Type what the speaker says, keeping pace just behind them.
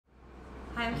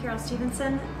Hi, I'm Carol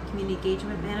Stevenson, Community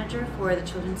Engagement Manager for the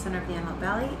Children's Center of the Antelope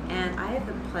Valley, and I have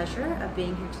the pleasure of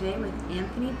being here today with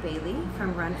Anthony Bailey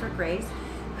from Run for Grace,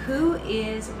 who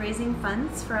is raising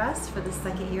funds for us for the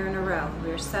second year in a row.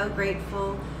 We're so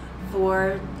grateful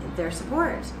for their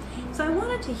support. So I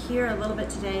wanted to hear a little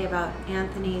bit today about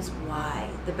Anthony's why,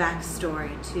 the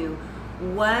backstory to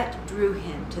what drew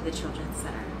him to the Children's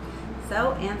Center.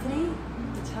 So Anthony,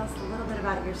 tell us a little bit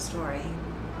about your story.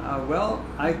 Well,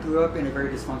 I grew up in a very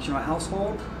dysfunctional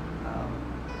household.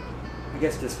 I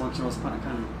guess dysfunctional is kind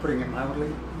of putting it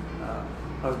mildly.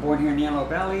 I was born here in the Antelope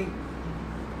Valley,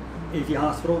 AV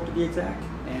Hospital to be exact,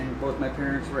 and both my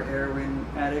parents were heroin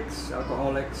addicts,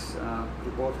 alcoholics. They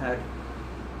both had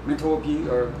mental abuse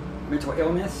or mental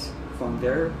illness from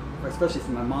there, especially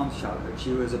from my mom's childhood.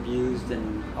 She was abused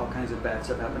and all kinds of bad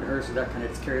stuff happened to her, so that kind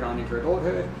of just carried on into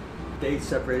adulthood. They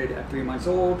separated at 3 months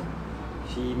old.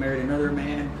 She married another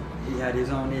man. He had his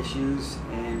own issues,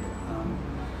 and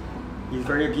he's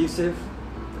very abusive.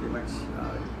 Pretty much,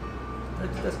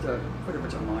 pretty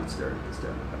much a monster, just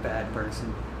a bad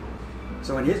person.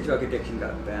 So when his drug addiction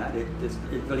got bad, it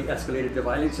really escalated the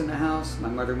violence in the house. My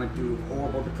mother went through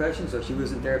horrible depression, so she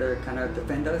wasn't there to kind of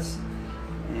defend us,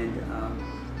 and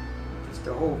just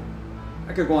the whole.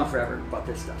 I could go on forever about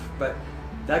this stuff, but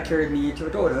that carried me into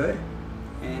adulthood.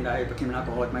 And I became an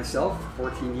alcoholic myself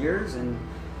for 14 years, and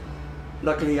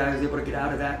luckily I was able to get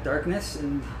out of that darkness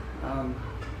and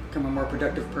become a more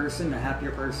productive person, a happier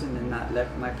person, and not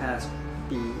let my past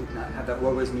not have that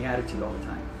woe is me attitude all the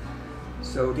time.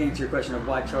 So to answer your question of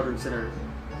why Children's Center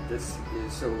this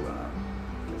is so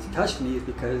it's touched me is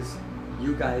because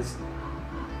you guys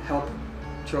help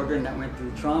children that went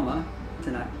through trauma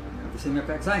to not have the same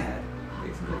effects I had,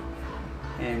 basically.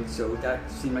 And so that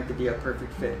seemed like to be a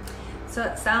perfect fit. So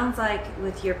it sounds like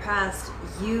with your past,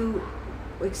 you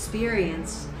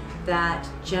experienced that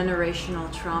generational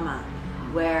trauma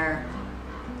where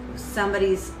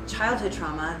somebody's childhood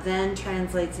trauma then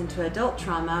translates into adult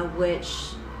trauma, which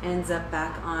ends up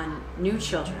back on new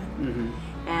children.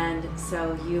 Mm-hmm. And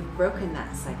so you've broken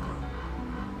that cycle,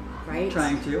 right?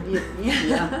 Trying to.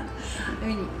 Yeah. I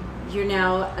mean, you're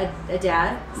now a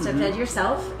dad, stepdad mm-hmm.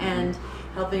 yourself, and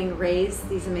helping raise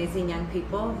these amazing young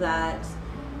people that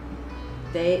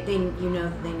they you know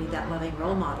that they need that loving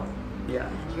role model. Yeah.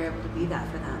 And you're able to be that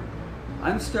for them.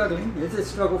 I'm struggling. It's a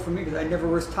struggle for me because I never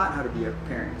was taught how to be a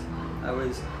parent.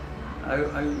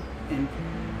 And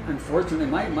unfortunately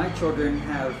my children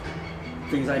have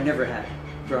things I never had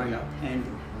growing up. And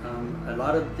a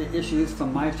lot of the issues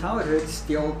from my childhood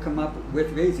still come up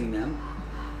with raising them.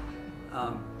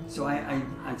 So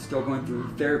I'm still going through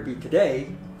therapy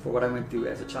today for what I went through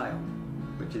as a child,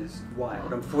 which is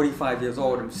wild. I'm 45 years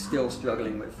old, I'm still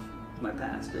struggling with my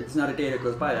past. It's not a day that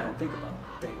goes by that I don't think about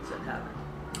things that happen.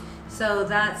 So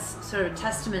that's sort of a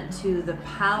testament to the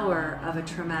power of a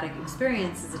traumatic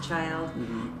experience as a child,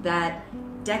 mm-hmm. that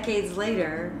decades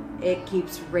later, it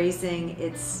keeps raising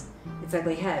its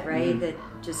ugly head, right? Mm-hmm. That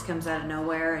just comes out of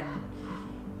nowhere and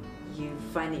you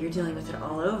find that you're dealing with it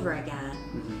all over again.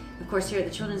 Mm-hmm. Of course, here at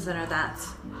the Children's Center,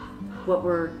 that's what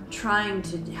we're trying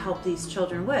to help these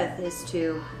children with, is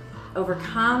to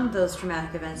overcome those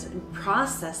traumatic events and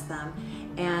process them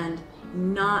and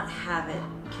not have it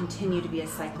continue to be a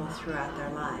cycle throughout their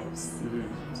lives. Mm-hmm.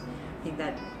 And I think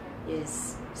that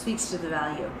speaks to the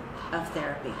value of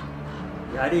therapy.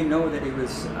 Yeah, I didn't know that it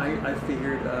was, I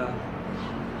figured, I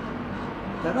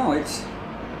don't know, it's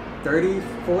 30,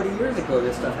 40 years ago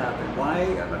this stuff happened. Why?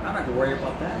 I'm not going to worry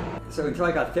about that. So until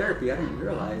I got therapy, I didn't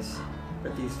realize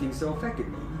that these things still affected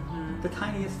me. Mm-hmm. The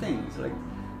tiniest things, like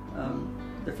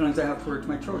the feelings I have towards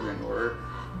my children,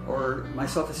 or my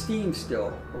self-esteem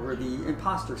still, or the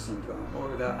imposter syndrome,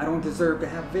 or the I don't deserve to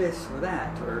have this or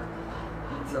that, or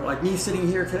so like me sitting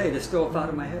here today, there's still a thought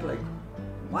in my head like,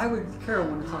 why would Carol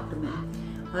want to talk to me?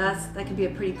 Well, that can be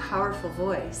a pretty powerful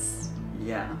voice.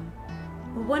 Yeah.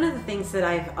 Well, one of the things that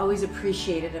I've always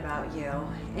appreciated about you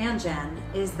and Jen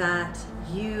is that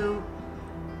you,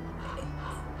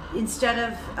 instead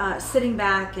of sitting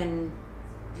back and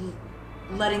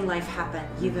letting life happen,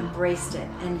 you've embraced it,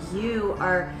 and you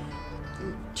are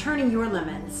turning your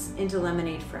lemons into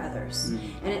lemonade for others.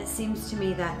 Mm-hmm. And it seems to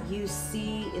me that you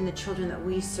see in the children that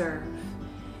we serve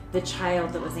the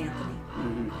child that was Anthony.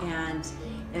 Mm-hmm.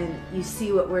 and you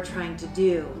see what we're trying to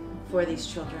do for these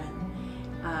children,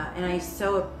 and I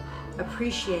so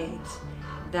appreciate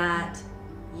that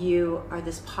you are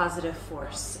this positive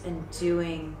force and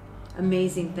doing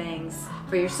amazing things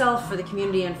for yourself, for the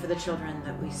community, and for the children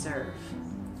that we serve.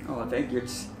 Oh, thank you.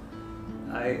 It's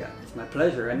my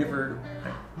pleasure. I never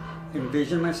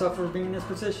envisioned myself for being in this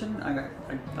position.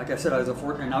 Like I said, I was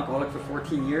an alcoholic for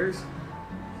 14 years.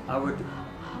 I would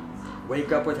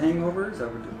wake up with hangovers. I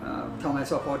would tell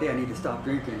myself all day I need to stop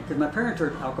drinking because my parents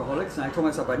are alcoholics, and I told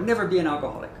myself I'd never be an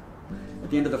alcoholic. At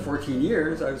the end of the 14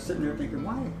 years, I was sitting there thinking,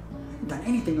 why? I haven't done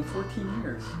anything in 14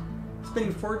 years.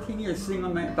 Spending 14 years sitting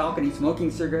on my balcony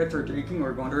smoking cigarettes or drinking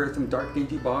or going to some dark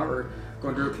dingy bar or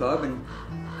going to a club, and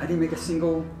I didn't make a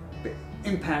single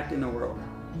impact in the world.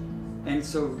 And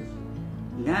so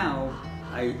now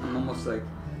I'm almost like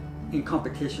in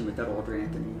competition with that older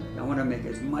Anthony. I want to make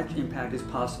as much impact as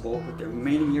possible with the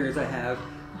remaining years I have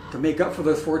to make up for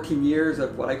those 14 years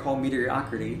of what I call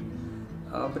mediocrity.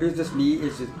 But it's just me,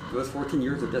 it's just those 14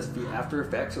 years of just the after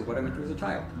effects of what I went through as a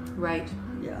child. Right.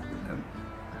 Yeah.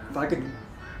 If I could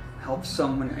help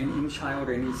someone, any child,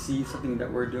 or any see something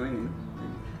that we're doing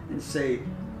and say,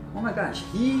 oh my gosh,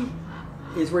 he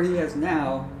is where he is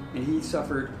now, and he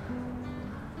suffered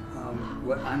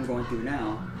what I'm going through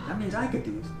now, that means I could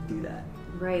do that.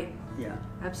 Right. Yeah.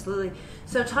 Absolutely.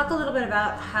 So talk a little bit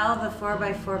about how the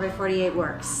 4x4x48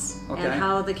 works, okay, and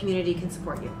how the community can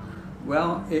support you.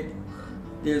 Well,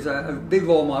 there's a big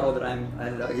role model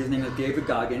that his name is David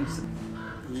Goggins.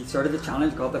 He started the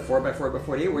challenge called the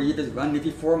 4x4x48, where you just run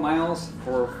every 4 miles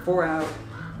for 4 hours,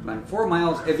 run 4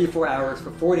 miles every 4 hours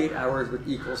for 48 hours, which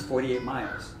equals 48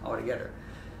 miles altogether.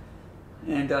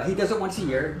 And he does it once a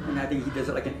year, and I think he does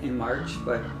it like in March,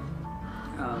 but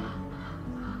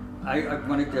I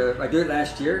did it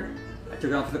last year. I took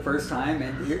it on for the first time,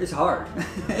 and it's hard.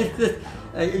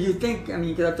 You think, I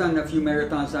mean, because I've done a few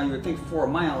marathons now, you would think 4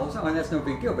 miles, oh, and that's no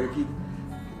big deal, but if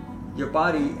your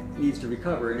body needs to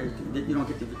recover, and you don't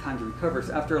get the time to recover,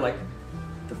 so after like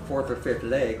the 4th or 5th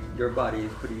leg, your body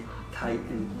is pretty tight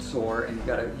and sore, and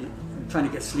you're trying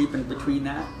to get sleep in between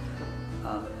that.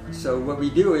 So what we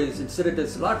do is, instead of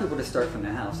this, a lot of people just start from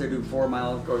the house. They do 4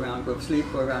 miles, go around, go to sleep,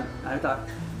 go around. I thought,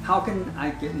 how can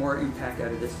I get more impact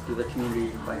out of this to the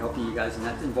community by helping you guys? And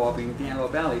that's involving the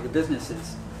Antelope Valley, the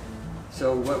businesses.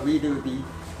 So what we do would be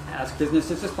ask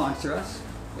businesses to sponsor us.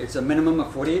 It's a minimum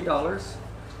of $48.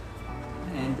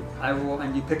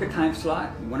 And you pick a time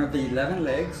slot, one of the 11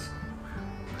 legs.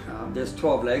 There's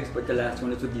 12 legs, but the last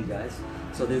one is with you guys.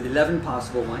 So there's 11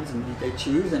 possible ones, and they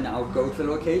choose, and I'll go to the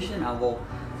location. I will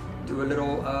do a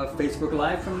little Facebook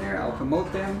Live from there. I'll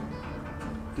promote them,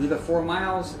 do the 4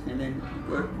 miles, and then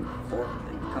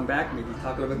come back, maybe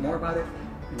talk a little bit more about it,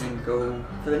 and then go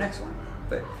for the next one.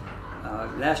 But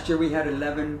last year we had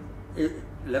 11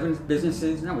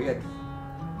 businesses. No, we had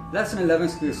less than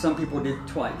 11 because some people did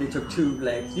twice. They took 2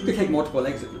 legs. You could take multiple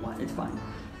legs if you want. It's fine.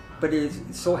 But it's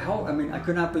so helpful. I mean, I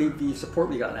could not believe the support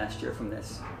we got last year from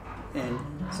this. And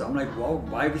so I'm like, well,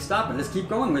 why are we stopping? Let's keep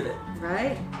going with it.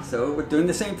 Right. So we're doing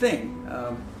the same thing.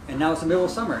 And now it's the middle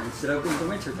of summer instead of in the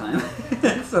winter time.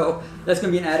 So that's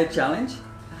going to be an added challenge.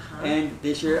 And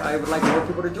this year I would like more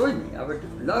people to join me. I would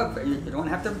love, you don't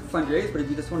have to fundraise, but if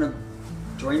you just want to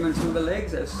join me on some of the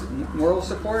legs as moral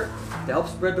support to help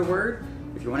spread the word,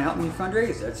 if you want to help me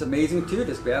fundraise, that's amazing too.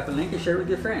 Just grab the link and share it with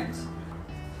your friends.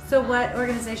 So what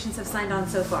organizations have signed on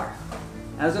so far?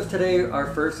 As of today,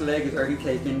 our first leg is already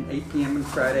taken. 8 p.m. on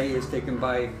Friday is taken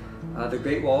by the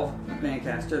Great Wall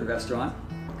Lancaster, the restaurant.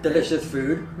 Delicious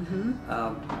food.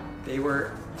 Mm-hmm. They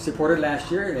were supported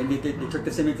last year, and they took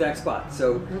the same exact spot.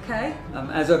 So okay.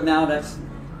 As of now, that's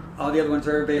all the other ones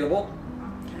are available,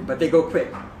 but they go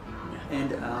quick.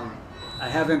 And I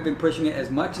haven't been pushing it as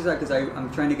much as because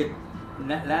I'm trying to get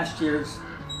last year's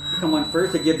to come on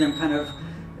first to give them kind of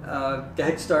the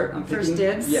head start. I'm first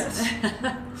dibs. Yes.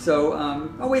 So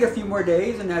I'll wait a few more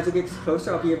days, and as it gets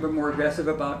closer, I'll be a bit more aggressive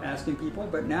about asking people.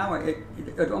 But now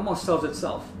it almost sells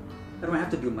itself. I don't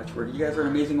have to do much work. You guys are an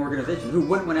amazing organization. Who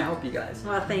wouldn't want to help you guys?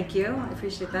 Well, thank you. I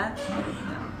appreciate that.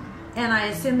 And I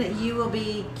assume that you will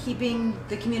be keeping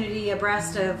the community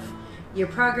abreast of your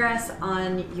progress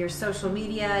on your social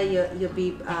media. You'll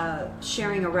be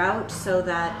sharing a route so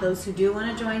that those who do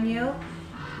want to join you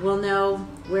will know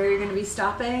where you're going to be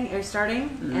stopping or starting,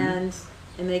 mm-hmm. and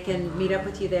they can meet up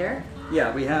with you there. Yeah,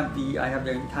 I have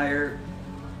the entire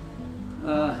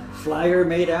flyer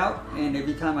made out, and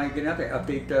every time I get up, I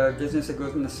update the business that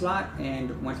goes in the slot,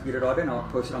 and once we get it all done, I'll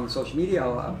post it on social media.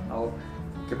 I'll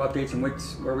give updates on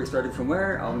where we started from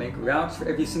where. I'll make routes for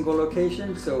every single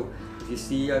location, so if you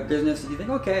see a business and you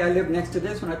think, okay, I live next to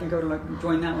this one, I think I would like to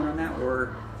join that one on that,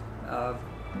 or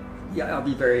yeah, I'll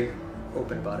be very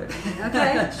open about it.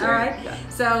 Okay, sure. All right. Yeah.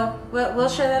 So we'll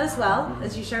share that as well, mm-hmm.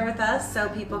 as you share with us, so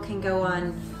people can go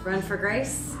on Run for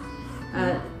Grace,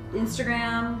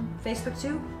 Instagram, Facebook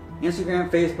too? Instagram,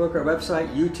 Facebook, our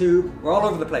website, YouTube, we're all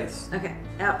over the place. Okay,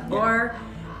 or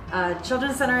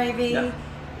Children's Center AV, yeah.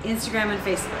 Instagram and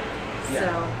Facebook.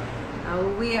 Yeah. So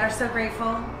we are so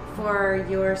grateful for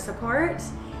your support,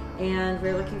 and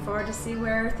we're looking forward to see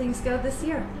where things go this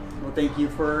year. Well, thank you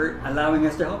for allowing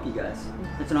us to help you guys.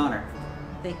 It's an honor.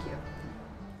 Thank you.